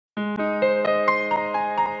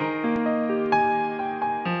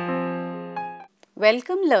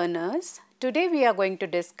Welcome learners. Today we are going to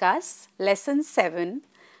discuss Lesson 7,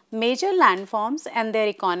 Major Landforms and Their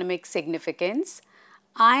Economic Significance.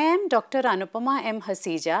 I am Dr. Anupama M.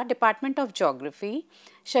 Hasija, Department of Geography,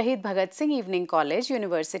 Shahid Bhagat Singh Evening College,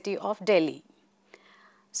 University of Delhi.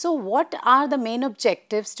 So what are the main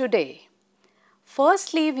objectives today?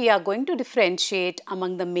 Firstly, we are going to differentiate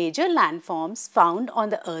among the major landforms found on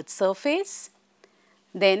the Earth's surface.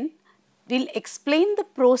 Then, we'll explain the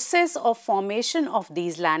process of formation of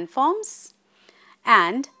these landforms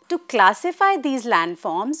and to classify these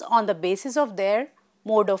landforms on the basis of their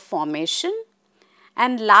mode of formation.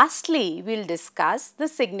 And lastly, we'll discuss the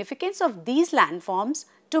significance of these landforms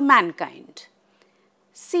to mankind.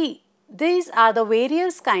 See, these are the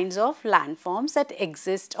various kinds of landforms that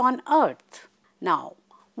exist on Earth. Now,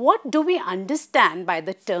 what do we understand by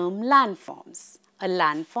the term landforms? A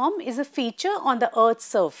landform is a feature on the Earth's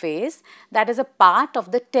surface that is a part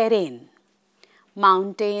of the terrain.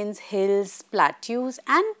 Mountains, hills, plateaus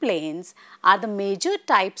and plains are the major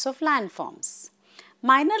types of landforms.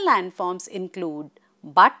 Minor landforms include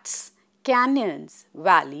buttes, canyons,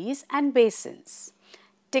 valleys and basins.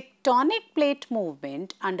 Tectonic plate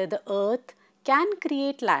movement under the Earth can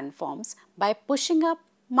create landforms by pushing up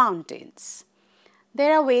mountains.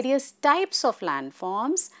 There are various types of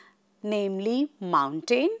landforms, namely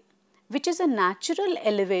mountain, which is a natural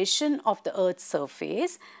elevation of the Earth's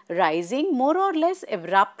surface, rising more or less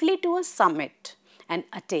abruptly to a summit and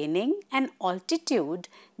attaining an altitude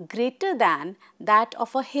greater than that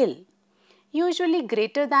of a hill, usually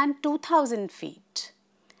greater than 2000 feet.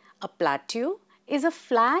 A plateau is a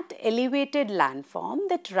flat elevated landform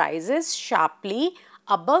that rises sharply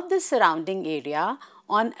above the surrounding area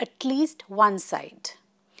on at least one side.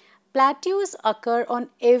 Plateaus occur on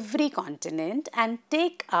every continent and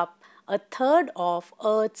take up a third of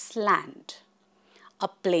Earth's land. A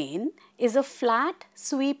plain is a flat,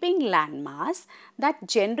 sweeping landmass that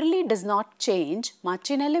generally does not change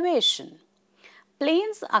much in elevation.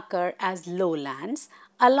 Plains occur as lowlands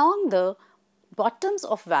along the bottoms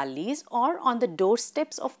of valleys or on the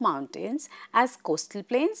doorsteps of mountains as coastal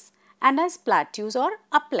plains and as plateaus or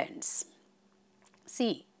uplands.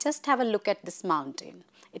 See, just have a look at this mountain.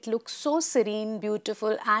 It looks so serene,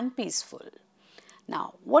 beautiful and peaceful.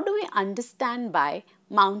 Now, what do we understand by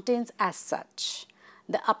mountains as such?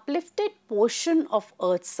 The uplifted portion of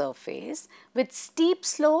Earth's surface with steep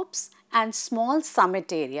slopes and small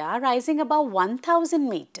summit area rising above 1000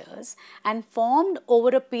 meters and formed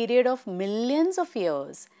over a period of millions of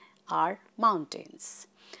years are mountains.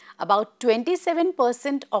 About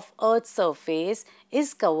 27% of Earth's surface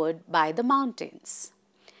is covered by the mountains.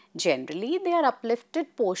 Generally, they are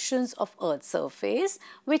uplifted portions of Earth's surface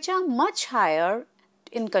which are much higher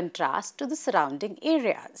in contrast to the surrounding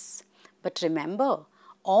areas. But remember,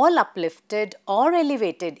 all uplifted or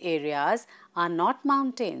elevated areas are not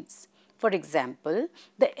mountains. For example,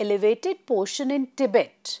 the elevated portion in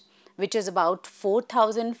Tibet, which is about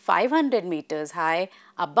 4,500 meters high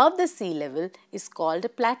above the sea level, is called a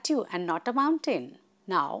plateau and not a mountain.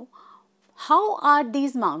 Now, how are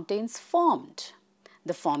these mountains formed?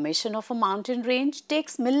 The formation of a mountain range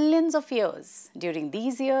takes millions of years. During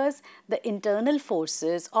these years, the internal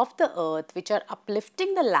forces of the earth which are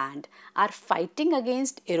uplifting the land are fighting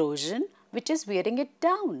against erosion which is wearing it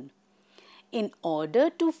down. In order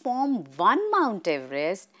to form one Mount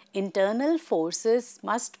Everest, internal forces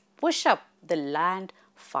must push up the land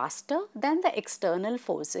faster than the external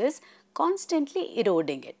forces constantly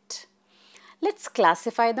eroding it. Let's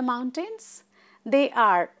classify the mountains. They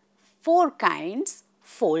are four kinds: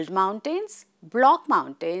 fold mountains, block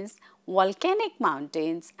mountains, volcanic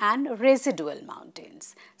mountains and residual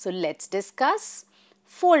mountains. So let's discuss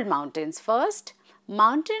fold mountains first.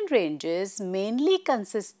 Mountain ranges mainly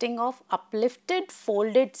consisting of uplifted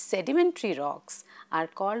folded sedimentary rocks are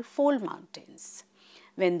called fold mountains.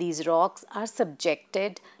 When these rocks are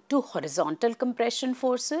subjected to horizontal compression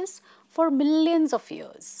forces for millions of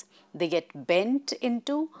years, they get bent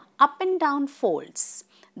into up and down folds.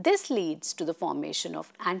 This leads to the formation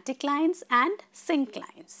of anticlines and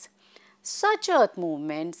synclines. Such earth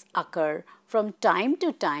movements occur from time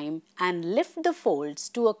to time and lift the folds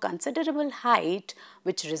to a considerable height,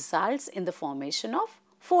 which results in the formation of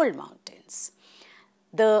fold mountains.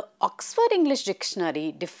 The Oxford English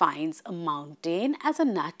Dictionary defines a mountain as a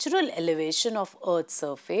natural elevation of Earth's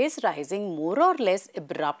surface rising more or less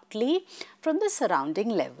abruptly from the surrounding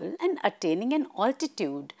level and attaining an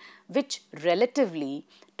altitude which relatively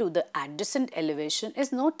to the adjacent elevation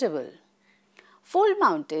is notable. Fold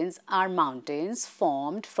mountains are mountains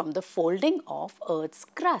formed from the folding of Earth's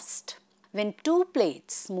crust. When two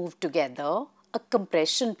plates move together, a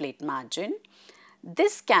compression plate margin,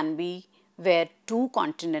 this can be where two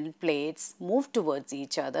continental plates move towards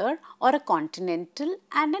each other, or a continental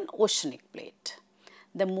and an oceanic plate.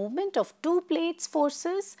 The movement of two plates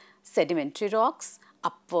forces sedimentary rocks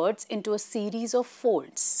upwards into a series of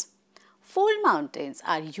folds. Fold mountains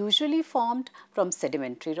are usually formed from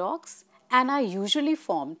sedimentary rocks and are usually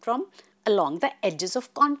formed from along the edges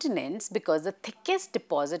of continents because the thickest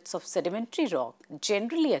deposits of sedimentary rock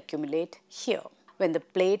generally accumulate here. When the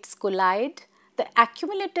plates collide, the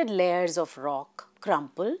accumulated layers of rock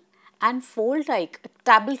crumple and fold like a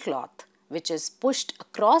tablecloth which is pushed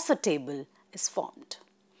across a table is formed.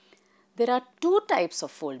 There are two types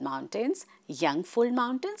of fold mountains: young fold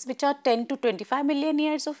mountains, which are 10 to 25 million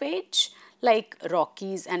years of age, like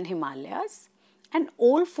Rockies and Himalayas, and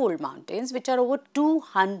old fold mountains, which are over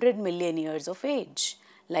 200 million years of age,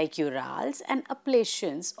 like Urals and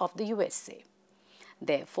Appalachians of the USA.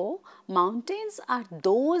 Therefore, mountains are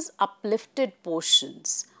those uplifted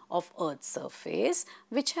portions of Earth's surface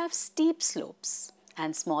which have steep slopes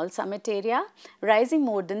and small summit area rising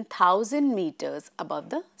more than 1000 meters above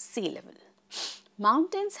the sea level.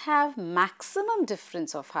 Mountains have maximum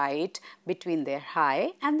difference of height between their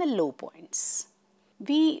high and the low points.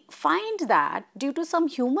 We find that due to some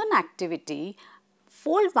human activity,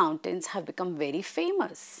 fold mountains have become very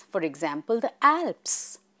famous. For example, the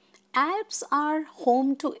Alps. Alps are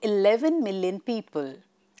home to 11 million people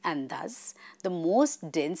and thus the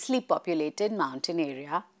most densely populated mountain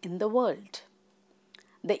area in the world.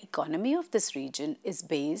 The economy of this region is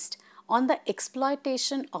based on the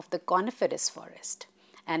exploitation of the coniferous forest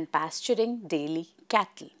and pasturing daily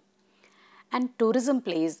cattle. And tourism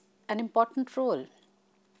plays an important role.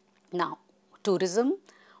 Now, tourism,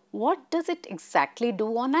 what does it exactly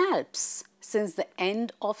do on Alps? Since the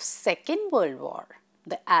end of Second World War,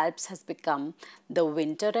 the Alps has become the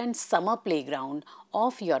winter and summer playground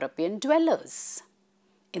of European dwellers.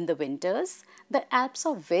 In the winters, the Alps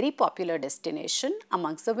are a very popular destination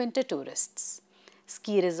amongst the winter tourists.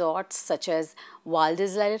 Ski resorts such as Val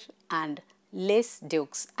d'Isère and Les Deux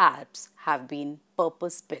Alpes have been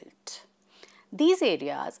purpose-built. These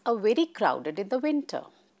areas are very crowded in the winter.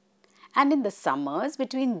 And in the summers,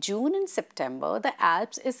 between June and September, the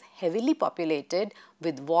Alps is heavily populated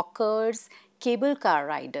with walkers, cable car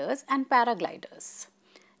riders and paragliders.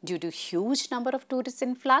 Due to huge number of tourist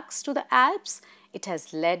influx to the Alps, it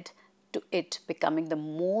has led to it becoming the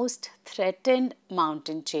most threatened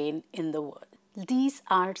mountain chain in the world. These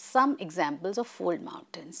are some examples of fold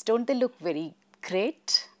mountains. Don't they look very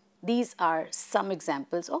great? These are some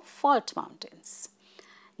examples of fault mountains.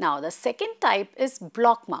 Now, the second type is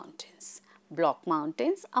block mountains. Block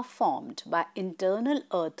mountains are formed by internal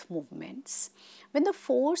earth movements. When the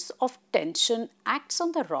force of tension acts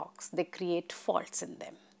on the rocks, they create faults in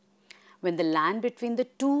them. When the land between the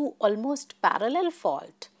two almost parallel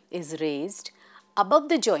fault is raised above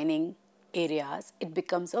the joining areas, it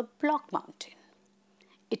becomes a block mountain.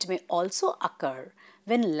 It may also occur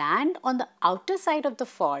when land on the outer side of the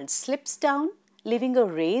fault slips down, leaving a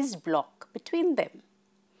raised block between them.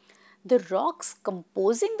 The rocks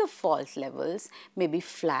composing the fault levels may be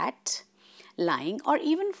flat, lying or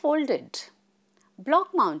even folded.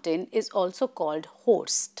 Block mountain is also called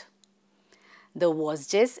horst. The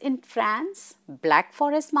Vosges in France, Black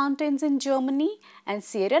Forest Mountains in Germany and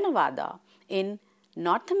Sierra Nevada in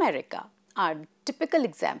North America are typical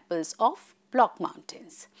examples of block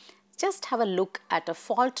mountains. Just have a look at a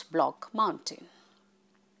fault block mountain.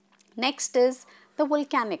 Next is the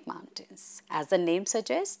volcanic mountains. As the name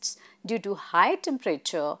suggests, due to high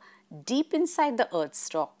temperature, deep inside the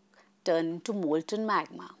Earth's rock turn into molten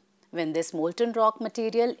magma. When this molten rock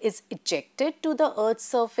material is ejected to the Earth's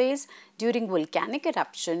surface during volcanic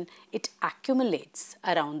eruption, it accumulates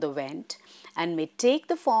around the vent and may take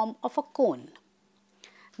the form of a cone.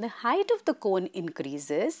 The height of the cone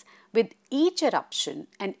increases with each eruption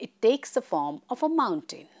and it takes the form of a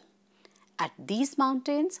mountain. At these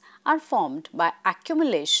mountains are formed by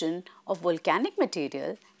accumulation of volcanic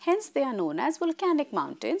material, hence they are known as volcanic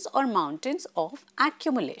mountains or mountains of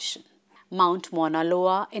accumulation. Mount Mauna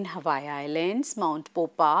Loa in Hawaii Islands, Mount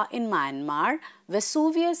Popa in Myanmar,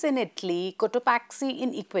 Vesuvius in Italy, Cotopaxi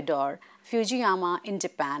in Ecuador, Fujiyama in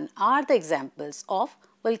Japan are the examples of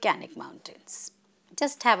volcanic mountains.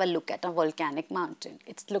 Just have a look at a volcanic mountain.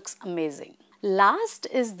 It looks amazing. Last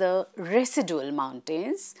is the residual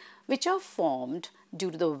mountains, which are formed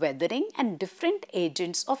due to the weathering and different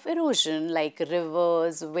agents of erosion like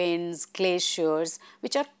rivers, winds, glaciers,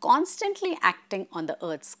 which are constantly acting on the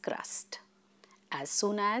Earth's crust. As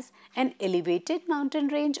soon as an elevated mountain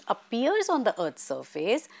range appears on the Earth's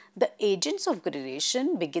surface, the agents of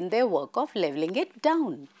gradation begin their work of leveling it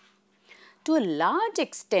down. To a large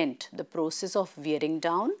extent, the process of wearing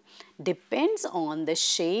down depends on the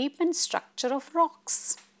shape and structure of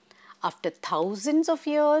rocks. After thousands of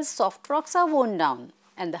years, soft rocks are worn down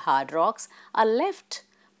and the hard rocks are left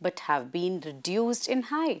but have been reduced in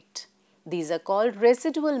height. These are called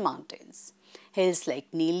residual mountains. Hills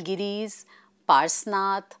like Nilgiris,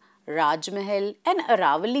 Parsnath, Rajmahal and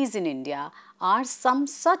Aravalis in India are some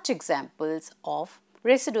such examples of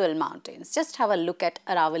residual mountains. Just have a look at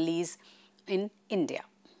Aravalis in India.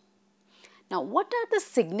 Now, what are the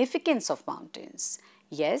significance of mountains?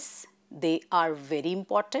 Yes, they are very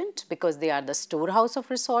important because they are the storehouse of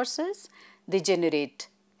resources. They generate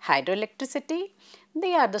hydroelectricity.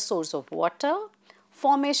 They are the source of water,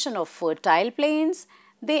 formation of fertile plains.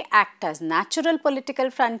 They act as natural political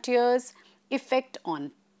frontiers, effect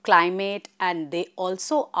on climate, and they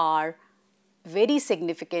also are very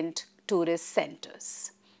significant tourist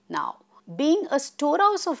centers. Now, being a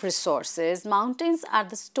storehouse of resources, mountains are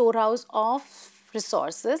the storehouse of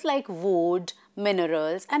resources like wood,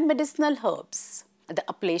 minerals and medicinal herbs. The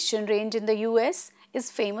Appalachian Range in the US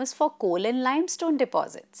is famous for coal and limestone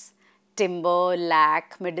deposits. Timber,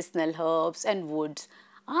 lac, medicinal herbs and woods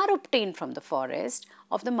are obtained from the forest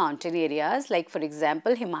of the mountain areas like, for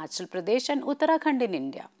example, Himachal Pradesh and Uttarakhand in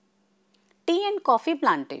India. Tea and coffee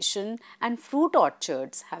plantation and fruit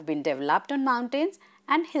orchards have been developed on mountains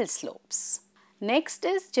and hill slopes. Next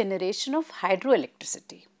is generation of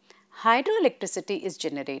hydroelectricity. Hydroelectricity is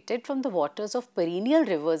generated from the waters of perennial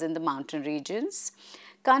rivers in the mountain regions.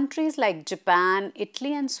 Countries like Japan,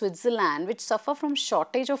 Italy and Switzerland, which suffer from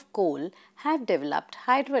shortage of coal, have developed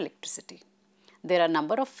hydroelectricity. There are a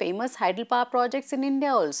number of famous hydropower projects in India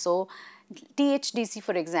also, THDC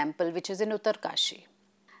for example, which is in Uttarkashi.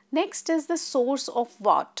 Next is the source of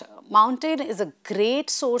water. Mountain is a great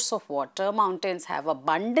source of water. Mountains have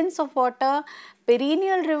abundance of water.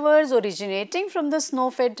 Perennial rivers originating from the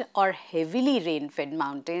snow-fed or heavily rain-fed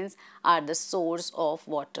mountains are the source of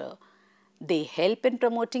water. They help in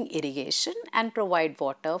promoting irrigation and provide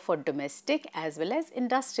water for domestic as well as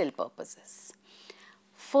industrial purposes.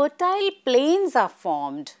 Fertile plains are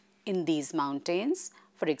formed in these mountains.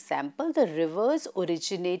 For example, the rivers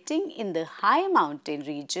originating in the high mountain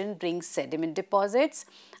region bring sediment deposits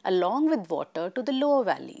along with water to the lower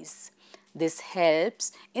valleys. This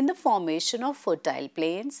helps in the formation of fertile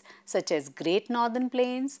plains such as Great Northern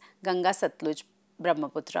Plains, Ganga Satluj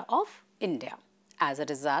Brahmaputra of India. As a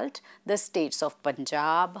result, the states of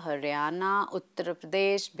Punjab, Haryana, Uttar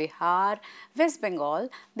Pradesh, Bihar, West Bengal,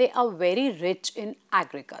 they are very rich in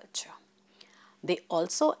agriculture. They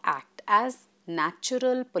also act as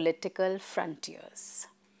natural political frontiers.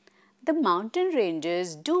 The mountain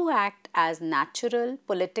ranges do act as natural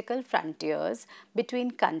political frontiers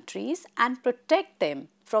between countries and protect them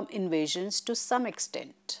from invasions to some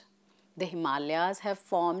extent. The Himalayas have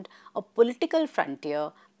formed a political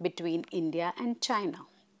frontier between India and China.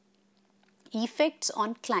 Effects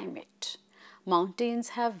on climate. Mountains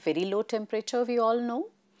have very low temperature, we all know.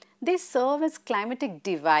 They serve as climatic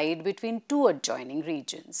divide between two adjoining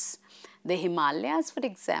regions. The Himalayas, for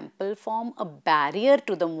example, form a barrier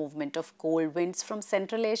to the movement of cold winds from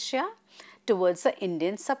Central Asia towards the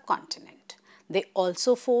Indian subcontinent. They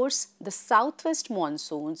also force the southwest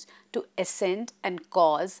monsoons to ascend and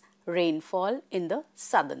cause rainfall in the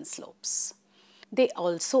southern slopes. They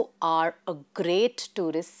also are a great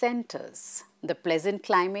tourist centers. The pleasant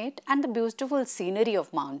climate and the beautiful scenery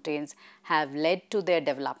of mountains have led to their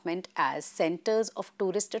development as centers of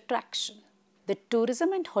tourist attraction. The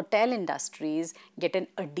tourism and hotel industries get an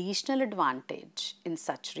additional advantage in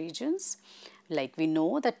such regions. Like we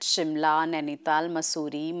know that Shimla, Nainital,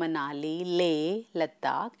 Mussoorie, Manali, Leh,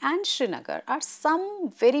 Ladakh and Srinagar are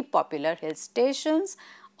some very popular hill stations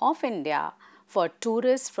of India for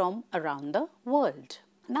tourists from around the world.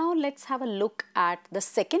 Now let's have a look at the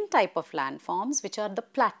second type of landforms, which are the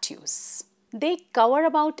plateaus. They cover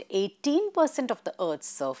about 18% of the Earth's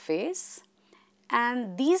surface,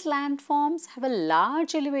 and these landforms have a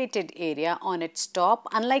large elevated area on its top,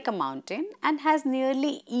 unlike a mountain, and has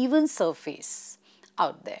nearly even surface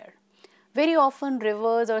out there. Very often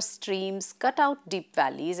rivers or streams cut out deep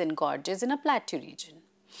valleys and gorges in a plateau region.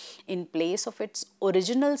 In place of its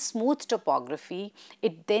original smooth topography,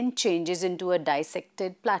 it then changes into a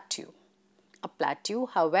dissected plateau. A plateau,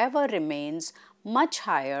 however, remains much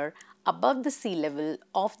higher above the sea level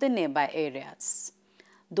of the nearby areas.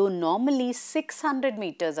 Though normally 600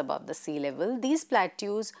 meters above the sea level, these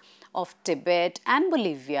plateaus of Tibet and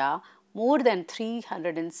Bolivia more than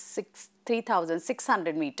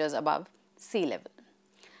 3,600 meters above sea level.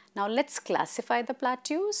 Now let's classify the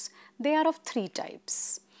plateaus. They are of three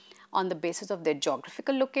types on the basis of their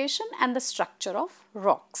geographical location and the structure of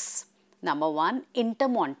rocks. Number one,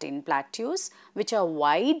 intermontane plateaus, which are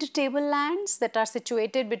wide tablelands that are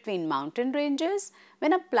situated between mountain ranges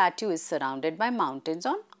when a plateau is surrounded by mountains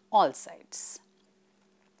on all sides.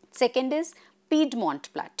 Second is Piedmont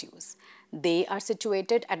plateaus. They are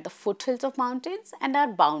situated at the foothills of mountains and are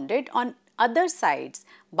bounded on other sides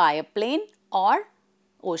by a plain or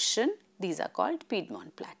ocean. These are called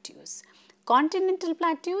Piedmont plateaus. Continental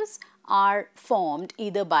plateaus are formed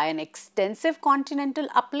either by an extensive continental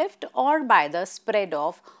uplift or by the spread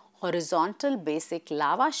of horizontal basic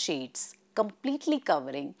lava sheets completely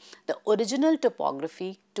covering the original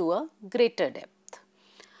topography to a greater depth.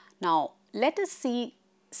 Now, let us see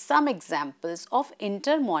some examples of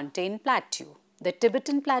intermontane plateau. The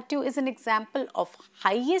Tibetan plateau is an example of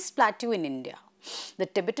highest plateau in India. The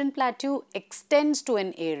Tibetan plateau extends to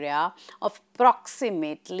an area of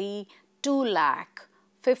approximately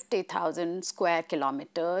 2,50,000 square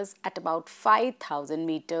kilometers at about 5,000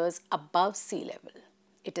 meters above sea level.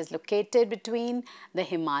 It is located between the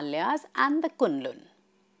Himalayas and the Kunlun.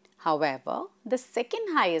 However, the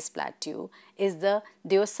second highest plateau is the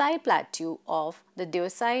Deosai Plateau of the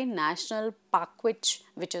Deosai National Park, which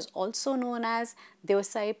is also known as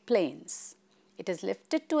Deosai Plains. It is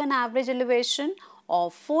lifted to an average elevation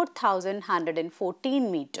of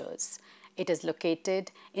 4,114 meters. It is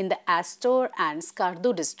located in the Astor and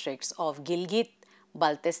Skardu districts of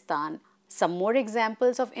Gilgit-Baltistan. Some more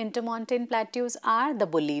examples of intermontane plateaus are the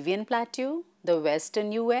Bolivian Plateau, the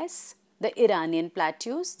western US, the Iranian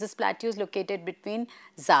plateaus. This plateau is located between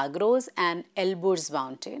Zagros and Elburz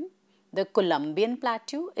Mountain. The Colombian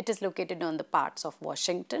Plateau, it is located on the parts of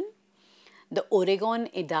Washington. The Oregon,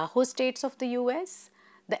 Idaho states of the US.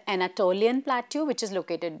 The Anatolian Plateau, which is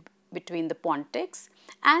located between the Pontics,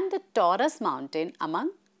 and the Taurus Mountain,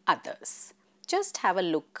 among others. Just have a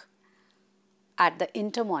look at the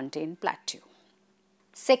intermontane plateau.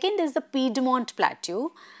 Second is the Piedmont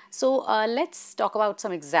Plateau. So, let's talk about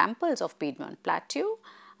some examples of Piedmont Plateau.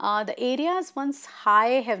 The areas once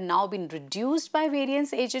high have now been reduced by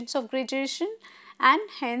various agents of gradation, and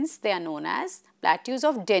hence they are known as plateaus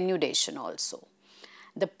of denudation also.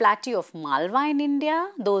 The plateau of Malwa in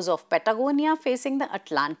India, those of Patagonia facing the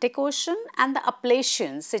Atlantic Ocean, and the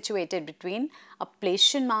Appalachians situated between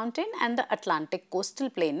Appalachian Mountain and the Atlantic Coastal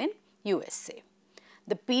Plain in USA.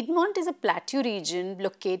 The Piedmont is a plateau region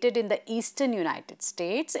located in the eastern United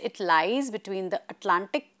States. It lies between the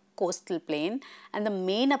Atlantic Coastal Plain and the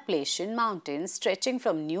main Appalachian Mountains, stretching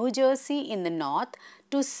from New Jersey in the north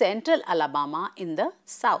to central Alabama in the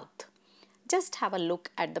south. Just have a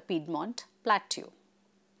look at the Piedmont Plateau.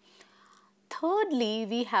 Thirdly,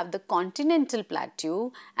 we have the continental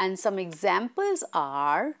plateau, and some examples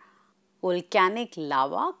are volcanic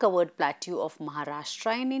lava covered plateau of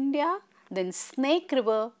Maharashtra in India, then Snake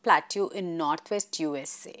River Plateau in northwest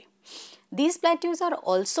USA. These plateaus are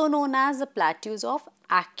also known as the plateaus of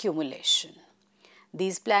accumulation.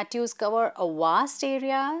 These plateaus cover a vast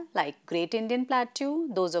area like Great Indian Plateau,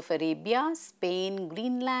 those of Arabia, Spain,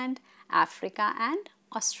 Greenland, Africa and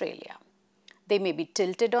Australia. They may be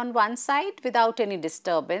tilted on one side without any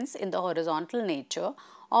disturbance in the horizontal nature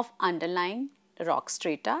of underlying rock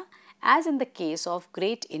strata, as in the case of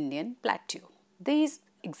Great Indian Plateau. These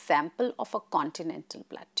example of a continental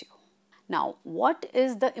plateau. Now, what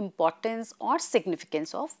is the importance or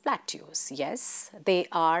significance of plateaus? Yes, they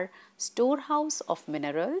are storehouse of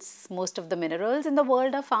minerals. Most of the minerals in the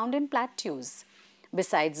world are found in plateaus.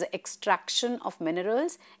 Besides, the extraction of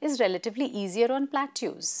minerals is relatively easier on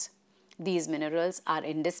plateaus. These minerals are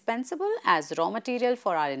indispensable as raw material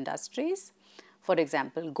for our industries. For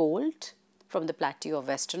example, gold from the plateau of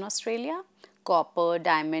Western Australia, copper,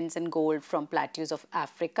 diamonds and gold from plateaus of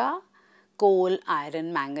Africa, coal,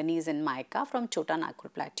 iron, manganese and mica from Chota Nagpur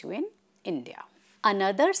Plateau in India.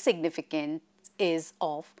 Another significance is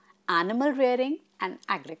of animal rearing and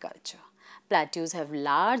agriculture. Plateaus have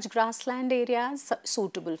large grassland areas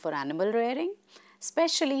suitable for animal rearing,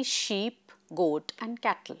 especially sheep, goat and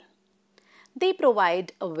cattle. They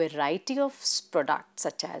provide a variety of products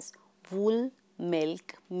such as wool,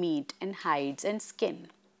 milk, meat and hides and skin.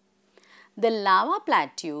 The lava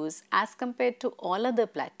plateaus, as compared to all other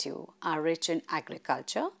plateaus, are rich in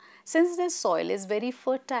agriculture since their soil is very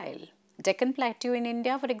fertile. Deccan Plateau in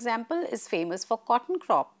India, for example, is famous for cotton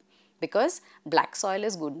crop because black soil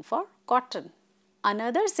is good for cotton.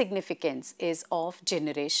 Another significance is of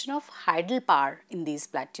generation of hydel power in these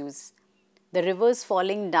plateaus. The rivers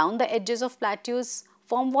falling down the edges of plateaus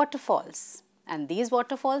form waterfalls, and these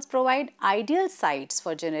waterfalls provide ideal sites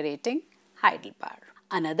for generating hydropower.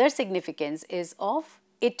 Another significance is of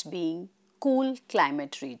it being cool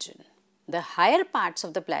climate region. The higher parts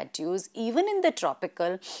of the plateaus, even in the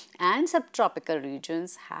tropical and subtropical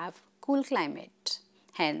regions, have cool climate.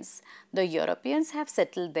 Hence, the Europeans have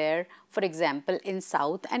settled there, for example, in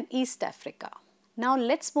South and East Africa. Now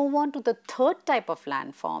let's move on to the third type of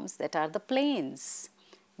landforms, that are the plains.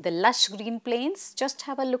 The lush green plains, just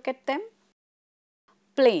have a look at them.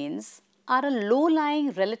 Plains are a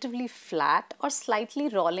low-lying, relatively flat or slightly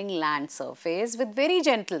rolling land surface with very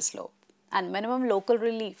gentle slope and minimum local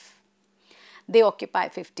relief. They occupy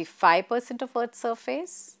 55% of Earth's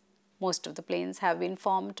surface. Most of the plains have been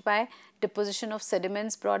formed by deposition of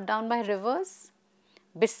sediments brought down by rivers.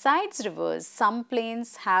 Besides rivers, some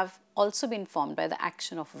plains have also been formed by the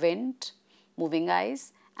action of wind, moving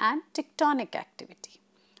ice and tectonic activity.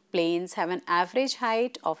 Plains have an average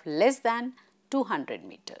height of less than 200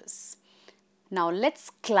 meters. Now let's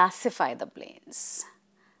classify the plains.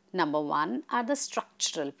 Number one are the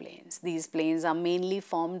structural plains. These plains are mainly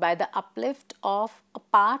formed by the uplift of a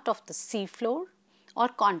part of the seafloor or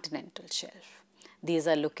continental shelf. These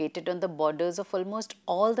are located on the borders of almost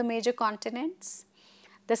all the major continents.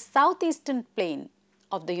 The southeastern plain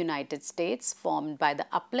of the United States, formed by the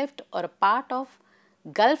uplift or a part of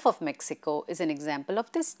Gulf of Mexico, is an example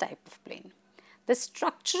of this type of plain. The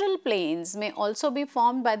structural plains may also be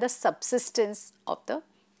formed by the subsidence of the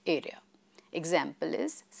area. Example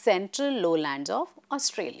is central lowlands of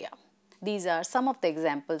Australia. These are some of the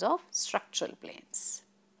examples of structural plains.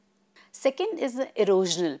 Second is the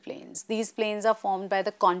erosional plains. These plains are formed by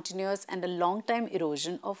the continuous and a long time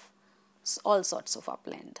erosion of all sorts of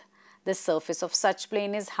upland. The surface of such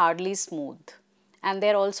plain is hardly smooth, and they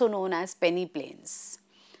are also known as penny plains.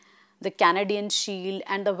 The Canadian Shield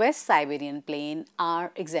and the West Siberian Plain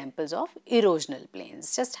are examples of erosional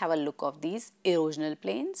plains. Just have a look of these erosional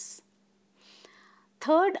plains.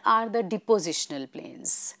 Third are the depositional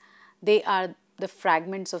plains. They are the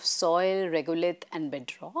fragments of soil, regolith and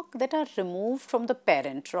bedrock that are removed from the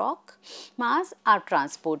parent rock mass, are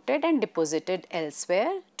transported and deposited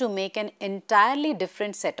elsewhere to make an entirely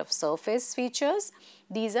different set of surface features.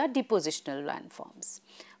 These are depositional landforms.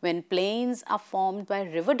 When plains are formed by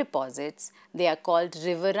river deposits, they are called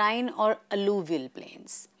riverine or alluvial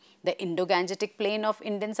plains. The Indo-Gangetic plain of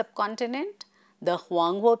Indian subcontinent, the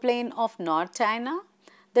Huanghe plain of North China,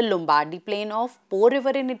 the Lombardy plain of Po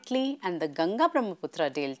river in Italy and the Ganga-Brahmaputra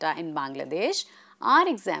delta in Bangladesh are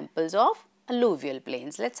examples of alluvial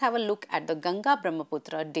plains. Let's have a look at the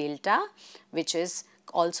Ganga-Brahmaputra delta, which is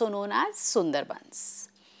also known as Sundarbans.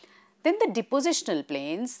 Then the depositional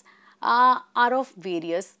plains are of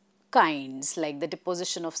various kinds, like the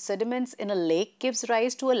deposition of sediments in a lake gives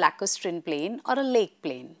rise to a lacustrine plain or a lake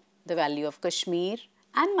plain. The valley of Kashmir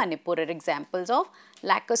and Manipur are examples of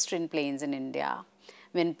lacustrine plains in India.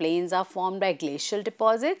 When plains are formed by glacial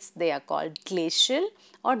deposits, they are called glacial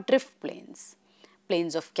or drift plains.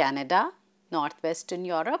 Plains of Canada, northwestern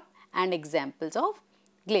Europe, and examples of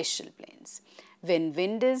glacial plains. When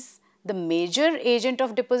wind is the major agent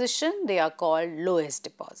of deposition, they are called loess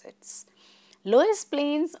deposits. Loess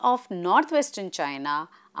plains of northwestern China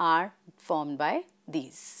are formed by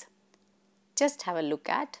these. Just have a look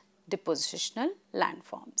at depositional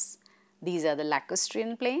landforms. These are the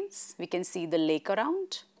lacustrine plains. We can see the lake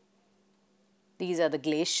around. These are the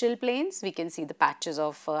glacial plains. We can see the patches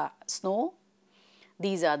of snow.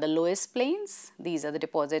 These are the loess plains. These are the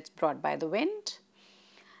deposits brought by the wind.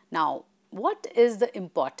 Now, what is the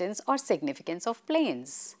importance or significance of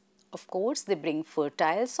plains? Of course, they bring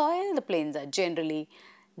fertile soil. The plains are generally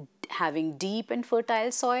having deep and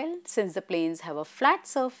fertile soil. Since the plains have a flat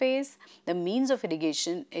surface, the means of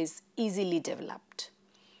irrigation is easily developed.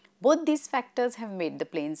 Both these factors have made the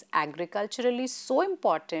plains agriculturally so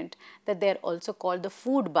important that they are also called the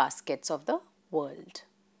food baskets of the world.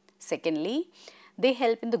 Secondly, they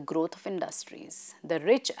help in the growth of industries. The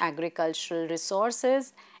rich agricultural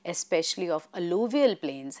resources, especially of alluvial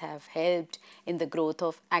plains, have helped in the growth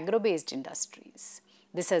of agro-based industries.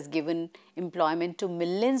 This has given employment to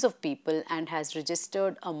millions of people and has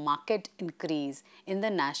registered a marked increase in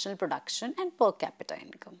the national production and per capita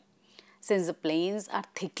income. Since the plains are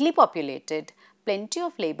thickly populated, plenty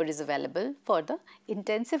of labor is available for the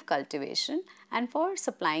intensive cultivation and for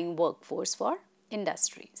supplying workforce for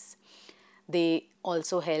industries. They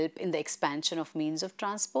also help in the expansion of means of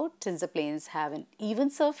transport. Since the plains have an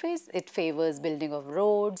even surface, it favors building of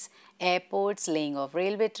roads, airports, laying of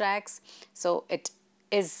railway tracks. So it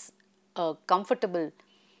is a comfortable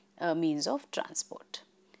means of transport.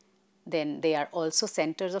 Then they are also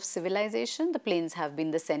centers of civilization. The plains have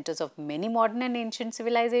been the centers of many modern and ancient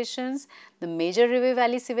civilizations. The major river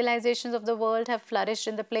valley civilizations of the world have flourished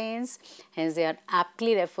in the plains. Hence, they are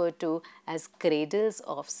aptly referred to as cradles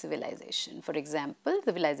of civilization. For example,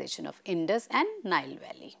 the civilization of Indus and Nile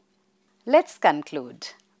Valley. Let's conclude.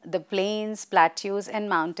 The plains, plateaus and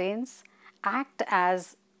mountains act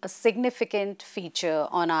as a significant feature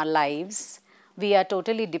on our lives. We are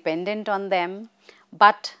totally dependent on them,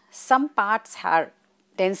 but some parts are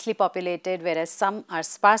densely populated whereas some are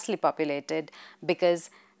sparsely populated because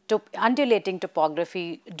undulating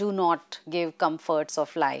topography do not give comforts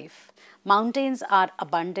of life. Mountains are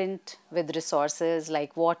abundant with resources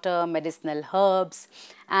like water, medicinal herbs,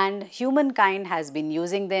 and humankind has been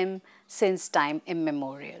using them since time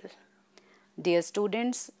immemorial. Dear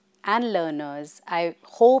students and learners, I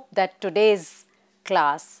hope that today's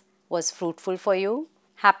class was fruitful for you.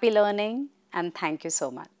 Happy learning and thank you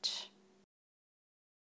so much.